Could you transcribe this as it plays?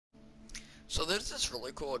So there's this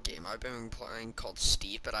really cool game I've been playing called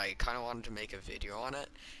Steep, and I kind of wanted to make a video on it.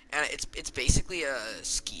 And it's basically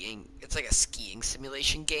it's like a skiing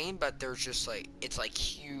simulation game, but there's just like it's like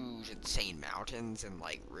huge, insane mountains and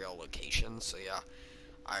like real locations. So yeah,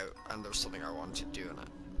 and there's something I wanted to do in it.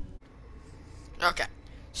 Okay,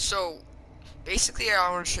 so basically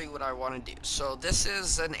I want to show you what I want to do. So this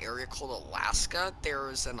is an area called Alaska.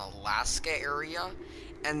 There's an Alaska area,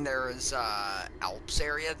 and there's Alps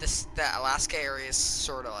area. The Alaska area is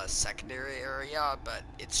sort of a secondary area, but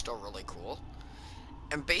it's still really cool.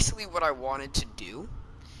 And basically what I wanted to do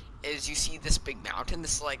is you see this big mountain.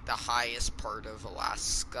 This is like the highest part of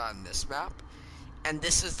Alaska on this map, and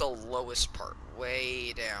this is the lowest part,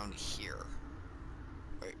 way down here.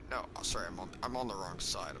 Wait, no, sorry, I'm on the wrong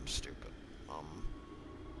side. I'm stupid.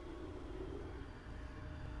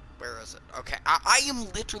 Where is it? Okay, I am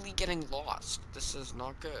literally getting lost. This is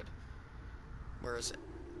not good. Where is it?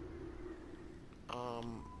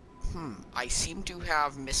 I seem to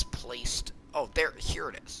have misplaced. Oh, here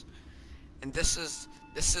it is. And this is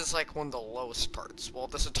like one of the lowest parts. Well,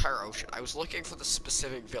 this entire ocean. I was looking for the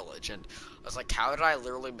specific village, and I was like, how did I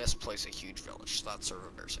literally misplace a huge village? So that's sort of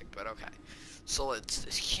embarrassing, but okay. So it's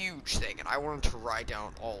this huge thing, and I wanted to ride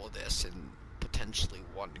down all of this in potentially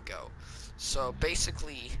one go. So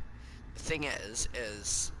basically, the thing is,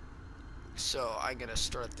 so I'm gonna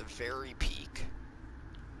start at the very peak.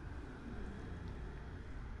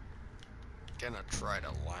 Gonna try to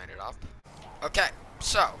line it up. Okay,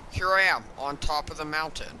 so here I am on top of the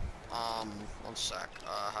mountain. One sec.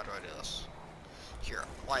 How do I do this? Here,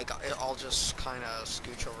 like I'll just kind of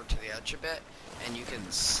scooch over to the edge a bit, and you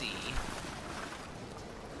can see.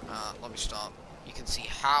 Let me stop. You can see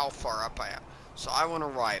how far up I am. So I want to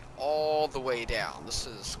ride all the way down. This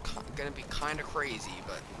is gonna be kind of crazy,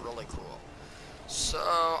 but really cool. So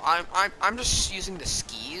I'm just using the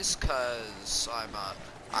skis because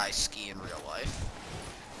I ski in real life,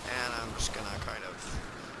 and I'm just gonna kind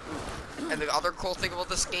of. And the other cool thing about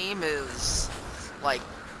this game is, like,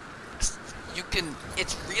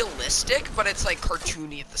 it's realistic, but it's like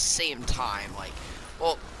cartoony at the same time. Like,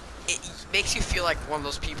 well, it makes you feel like one of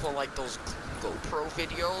those people in, like, those GoPro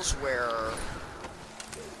videos where,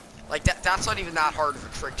 like, that's not even that hard of a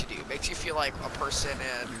trick to do. It makes you feel like a person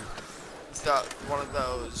in one of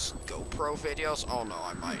those GoPro videos. Oh no,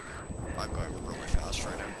 I'm going really fast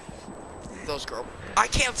right now. I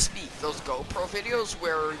can't speak. Those GoPro videos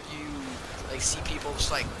where you like see people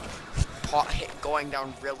just like going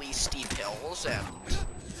down really steep hills and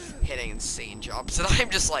hitting insane jumps, and I'm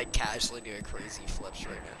just like casually doing crazy flips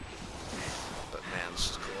right now. But man,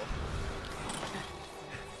 this is cool.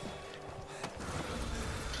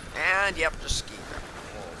 And yep, just ski crap.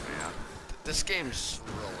 Oh man, this game's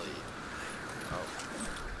really. Oh,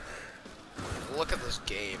 look at this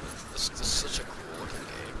game. This is such a cool looking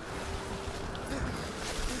game.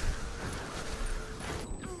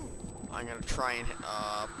 I'm gonna try and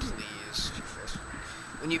please, G-force.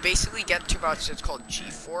 When you basically get to about, it's called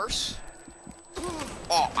G-force.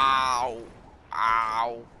 Oh, ow,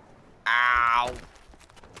 ow, ow,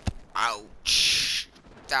 ouch.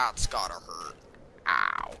 That's gotta hurt.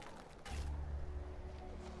 Ow.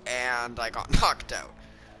 And I got knocked out.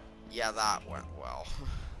 Yeah, that went well.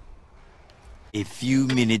 A few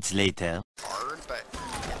minutes later. Hard, but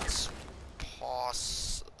it's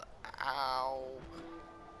ow.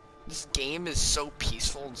 This game is so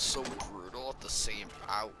peaceful and so brutal at the same.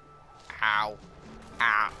 Ow. Ow.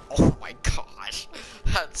 Ow. Oh my gosh.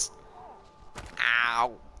 That's.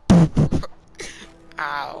 Ow.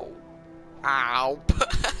 Ow. Ow.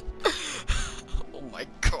 Oh my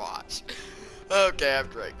gosh. Okay, I'm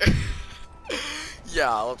great.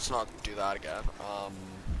 Yeah, let's not do that again.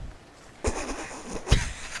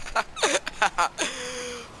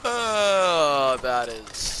 Oh, that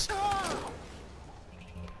is.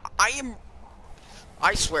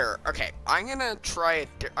 I swear. Okay, I'm gonna try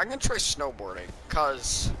snowboarding,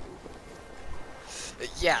 cause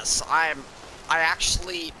yes, I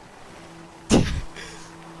actually.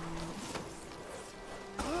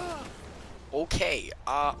 Okay.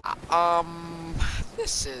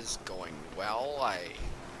 This is going well. I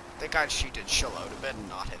think I should chill out a bit and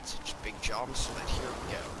not hit such big jumps. But here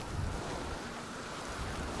we go.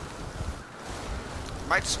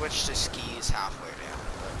 Might switch to skis halfway down.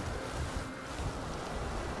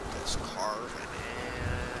 Just carving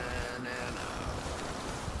in and out.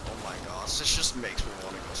 Oh my gosh, this just makes me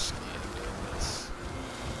want to go skiing doing this.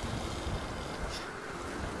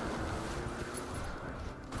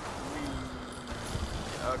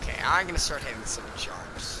 Okay, I'm gonna start hitting some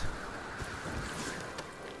jumps.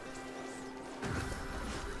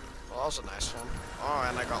 Well, that was a nice one. Oh,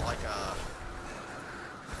 and I got like a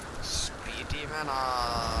demon.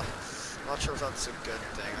 Not sure if that's a good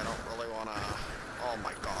thing. I don't really wanna. Oh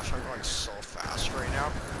my gosh, I'm going so fast right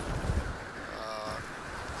now.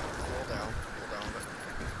 Cool down, but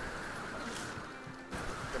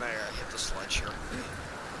I'm gonna hit the sledge here.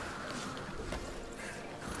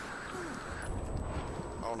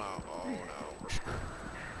 Oh no, we're screwed.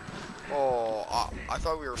 Oh, I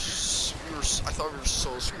thought we were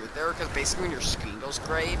so screwed there, because basically when your screen goes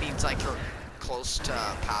gray, it means like you're close to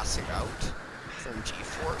passing out from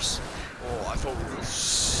G-force. Oh, I thought we were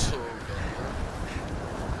so done here.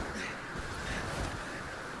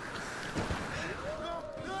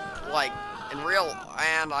 Like, in real,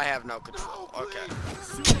 and I have no control. Okay.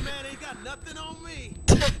 Superman ain't got nothing on me.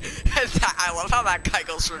 I love how that guy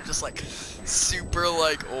goes from just like super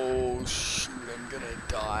like, oh shoot, I'm gonna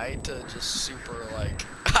die, to just super like,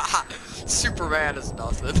 Superman is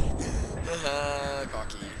nothing.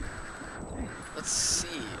 Cocky. Let's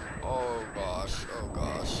see. Oh gosh.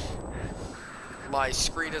 My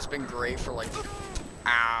screen has been gray for like,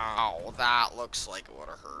 ow, that looks like it would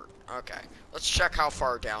have hurt. Okay, let's check how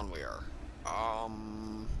far down we are.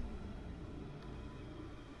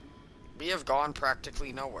 We have gone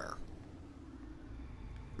practically nowhere.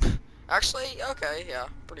 Actually, okay, yeah,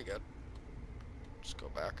 pretty good. Just go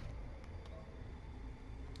back.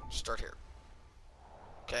 Start here.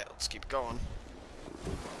 Okay, let's keep going.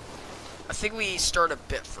 I think we start a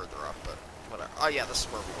bit further up, but whatever. Oh yeah, this is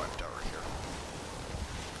where we went over here.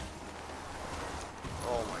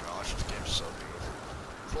 Oh my gosh, this game's so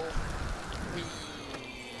beautiful. Whee!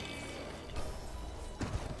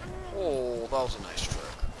 Oh, that was a nice trick.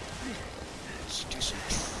 Let's do some.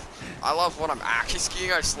 I love when I'm actually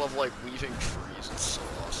skiing. I just love like weaving trees. It's so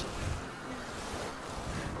awesome.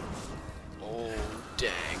 Oh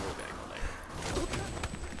dang! Oh dang! Oh dang!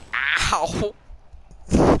 Ow!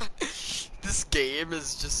 This game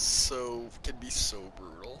is just can be so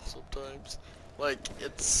brutal sometimes. Like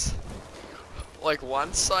it's like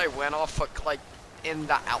once I went off like on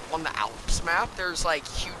the Alps map. There's like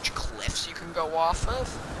huge cliffs you can go off of,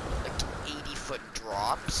 like 80-foot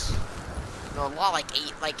drops. No, not like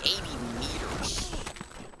 80 meters.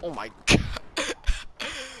 Oh my god.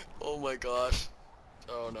 Oh my gosh.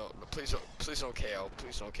 Oh no, no, please don't KO,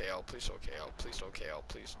 please don't KO, please don't KO, please don't KO,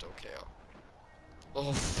 please don't KO.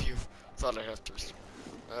 Oh phew, thought I'd have to.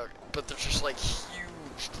 Okay. But they're just like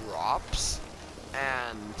huge drops,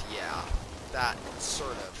 and yeah, that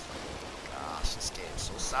sort of, gosh, this game's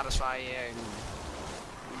so satisfying.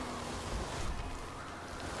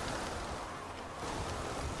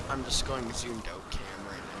 I'm just going zoomed out cam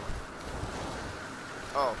right now.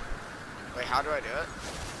 Oh. Wait, how do I do it?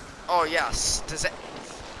 Oh, yes. Does it...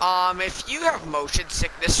 if you have motion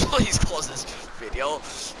sickness, please close this video.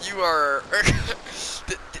 You are...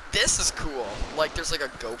 This is cool. Like, there's like a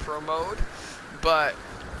GoPro mode, but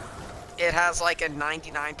it has like a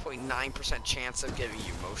 99.9% chance of giving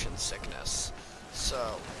you motion sickness.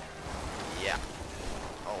 So, yeah.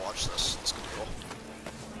 Oh, watch this. It's gonna be cool.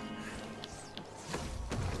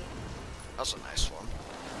 That's a nice one.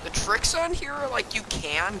 The tricks on here are like you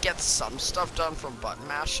can get some stuff done from button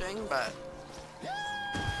mashing, but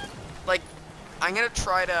like I'm gonna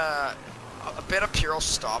try to a bit of pure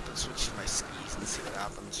stop and switch to my skis and see what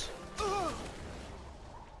happens.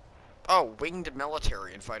 Oh, Winged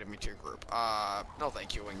Military invited me to a group. No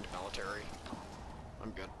thank you, Winged Military.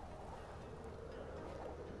 I'm good.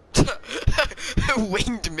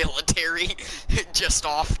 Winged Military just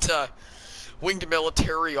off to Winged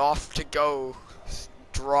Military off to go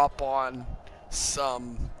drop on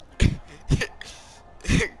some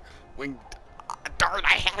winged. Darn!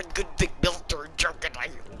 I had a good big military joke and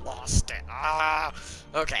I lost it.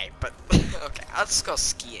 Okay, but okay, let's go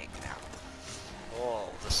skiing now.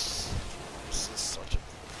 Oh, this is such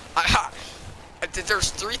a.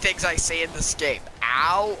 There's 3 things I say in this game.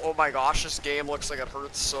 Ow! Oh my gosh, this game looks like it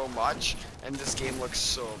hurts so much, and this game looks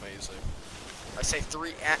so amazing. I say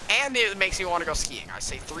 3, and it makes me want to go skiing. I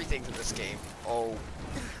say 3 things in this game. Oh,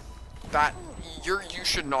 that you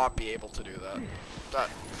should not be able to do that. That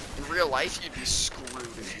in real life you'd be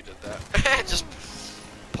screwed if you did that. Just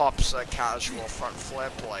pops a casual front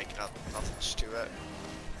flip like nothing's to it.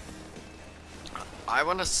 I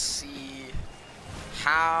want to see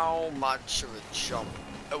how much of a jump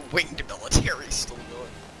a Winged Military is still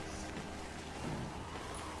going.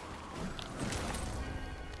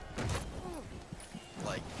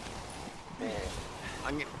 Like, oh,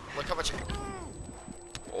 I'm gonna look how much.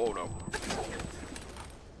 Oh no!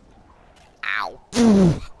 Ow!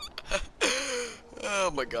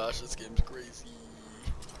 Oh my gosh, this game's crazy.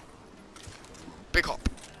 Big hop.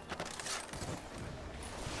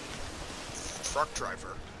 Truck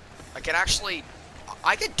driver. I can actually,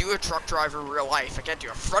 I could do a truck driver in real life. I can't do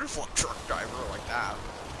a front flip truck driver like that.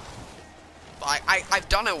 I've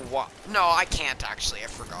done it no, I can't actually, I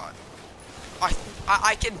forgot.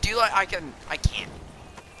 I can do like, I can't.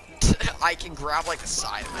 I can grab like the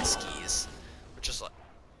side of my skis, which is like,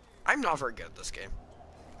 I'm not very good at this game.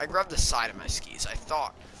 I grabbed the side of my skis. I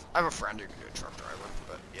thought, I have a friend who can do a truck driver,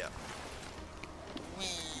 but yeah.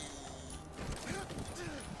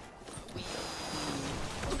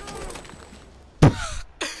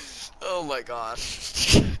 Oh my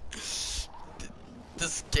gosh.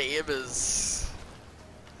 This game is...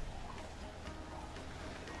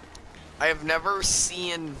 I have never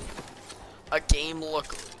seen a game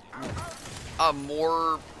look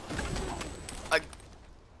more...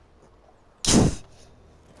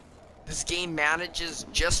 This game manages,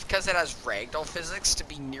 just because it has ragdoll physics, to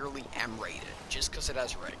be nearly M-rated. Just because it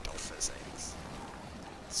has ragdoll physics.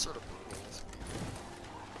 It's sort of brutal.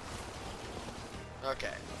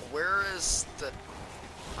 Okay, where is the...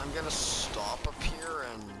 I'm gonna stop up here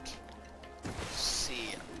and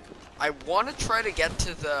see. I want to try to get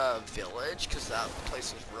to the village, because that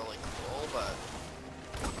place is really cool, but...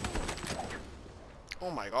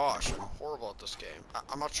 Oh my gosh, I'm horrible at this game.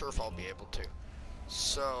 I'm not sure if I'll be able to.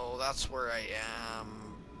 So, that's where I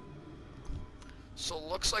am. So, it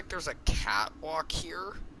looks like there's a catwalk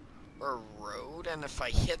here, or a road, and if I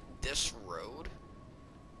hit this road,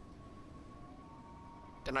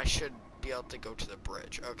 then I should be able to go to the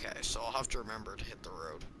bridge. Okay, so I'll have to remember to hit the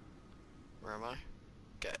road. Where am I?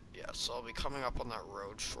 Okay, yeah, so I'll be coming up on that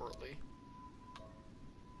road shortly.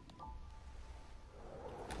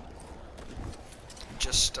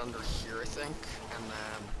 Just under here, I think, and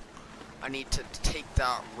then I need to take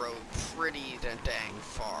that road pretty dang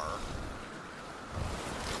far.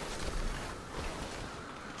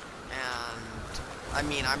 And, I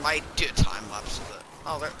mean, I might do a time lapse of it.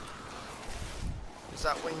 Oh, there. Is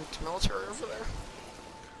that winged military over there?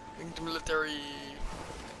 Winged military.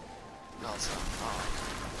 No, it's not.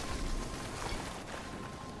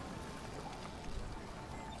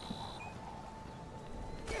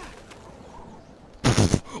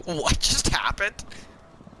 Oh. What just happened?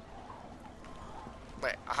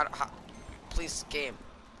 Wait, how, please, game.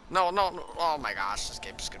 No, oh my gosh, this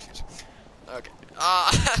game is confusing. Okay,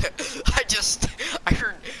 I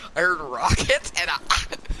heard rockets, and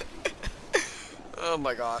oh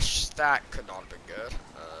my gosh, that could not have been good.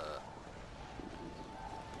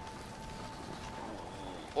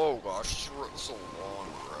 Oh gosh, this is a long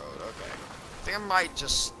road, okay. I think I might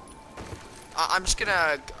just, I'm just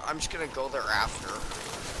gonna go there after.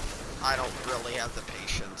 I don't really have the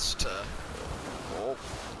patience to... Oh,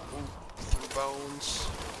 through bones.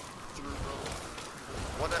 Through bones.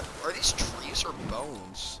 What are these trees or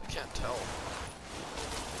bones? I can't tell.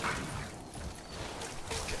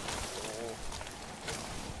 Okay. Oh.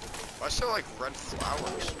 Why is there like red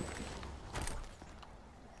flowers?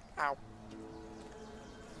 Ow.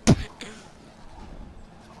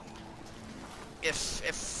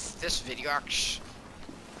 If this video actually...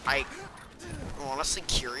 I'm honestly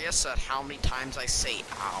curious at how many times I say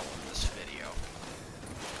ow in this video.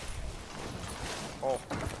 Oh.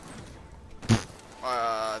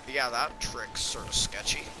 Yeah, that trick's sort of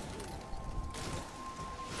sketchy.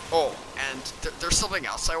 Oh, and there's something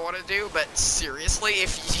else I want to do, but seriously,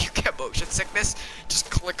 if you get motion sickness, just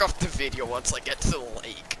click off the video once I get to the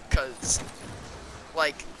lake, because,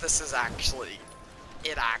 like, this is actually,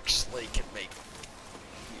 it actually can make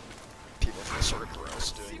people feel sort of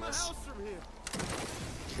gross doing this.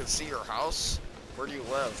 You can see your house? Where do you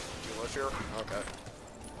live? Do you live here? Okay.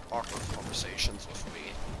 Awkward conversations with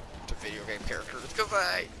me to video game characters, because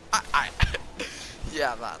I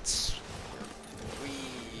yeah, that's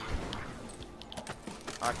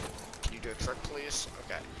can you do a trick, please?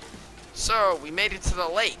 Okay. So, we made it to the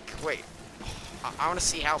lake. Wait. I want to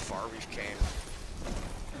see how far we've came.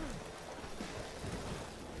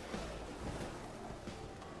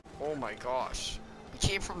 Oh my gosh. We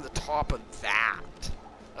came from the top of that.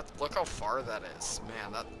 Look how far that is.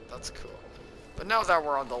 Man, that's cool. But now that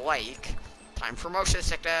we're on the lake, time for motion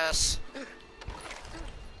sickness.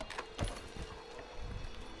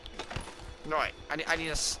 No, wait. I need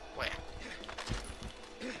a... Wait.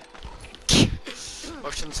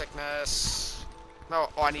 Motion sickness. No,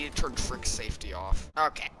 oh, I need to turn trick safety off.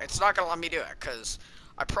 Okay, it's not gonna let me do it, because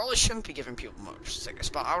I probably shouldn't be giving people motion sickness,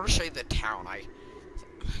 but I want to show you the town.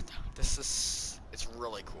 It's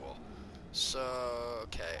really cool. So,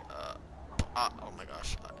 okay, oh my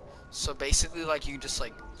gosh. So basically, like, you just,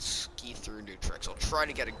 like, ski through new tricks. I'll try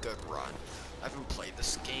to get a good run. I haven't played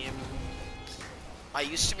this game. I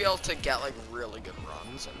used to be able to get, like, really good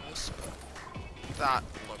runs in this, but... That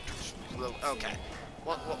looked really okay.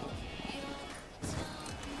 What?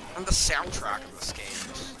 And the soundtrack of this game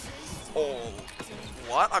is... Oh,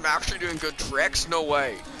 what? I'm actually doing good tricks? No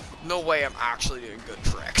way. No way I'm actually doing good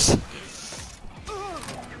tricks.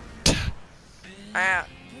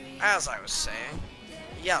 As I was saying,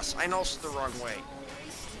 yes, I know it's the wrong way.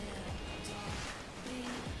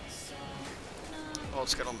 Oh,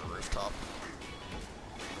 let's get on the rooftop.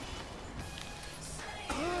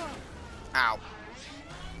 Ow.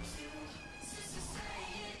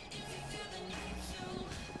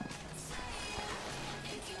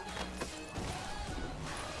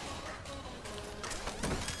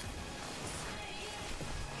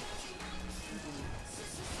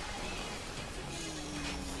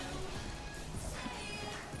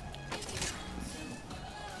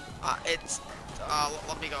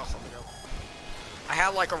 Let me go. I had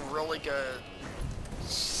like a really good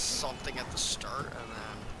something at the start, and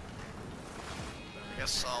then I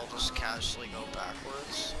guess I'll just casually go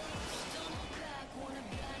backwards.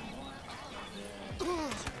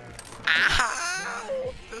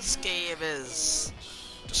 Ow! This game is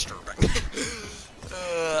disturbing.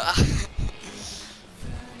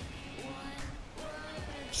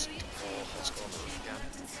 Let's go on the roof again.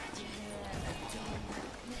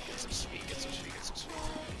 Get some speed.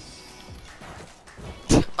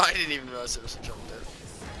 I didn't even realize there was a jump there.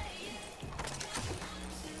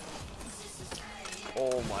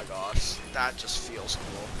 Oh my gosh, that just feels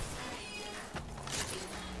cool.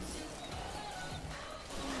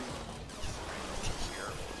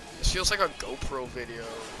 This feels like a GoPro video.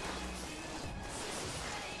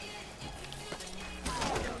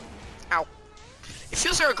 Ow. It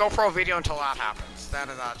feels like a GoPro video until that happens. Then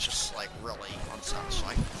that's just like really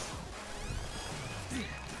unsatisfying.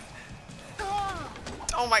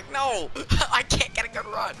 Oh my, no! I can't get a good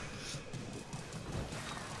run.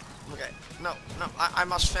 Okay, no, I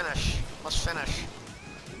must finish. Let's finish.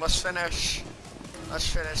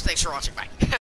 Thanks for watching, bye.